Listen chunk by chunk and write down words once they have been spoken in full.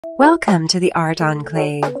Welcome to the Art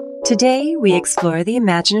Enclave. Today, we explore the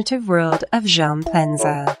imaginative world of Jaume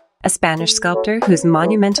Plensa, a Spanish sculptor whose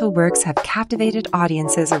monumental works have captivated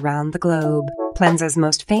audiences around the globe. Plensa's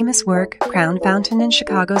most famous work, Crown Fountain in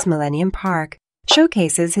Chicago's Millennium Park,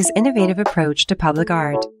 showcases his innovative approach to public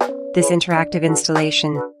art. This interactive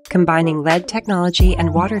installation, combining LED technology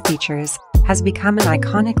and water features, has become an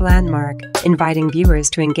iconic landmark, inviting viewers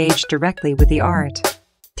to engage directly with the art.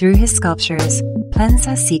 Through his sculptures,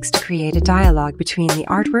 Plensa seeks to create a dialogue between the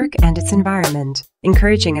artwork and its environment,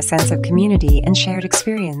 encouraging a sense of community and shared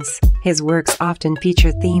experience. His works often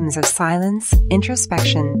feature themes of silence,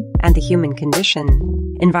 introspection, and the human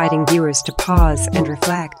condition, inviting viewers to pause and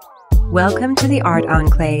reflect. Welcome to the Art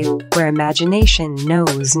Enclave, where imagination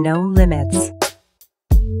knows no limits.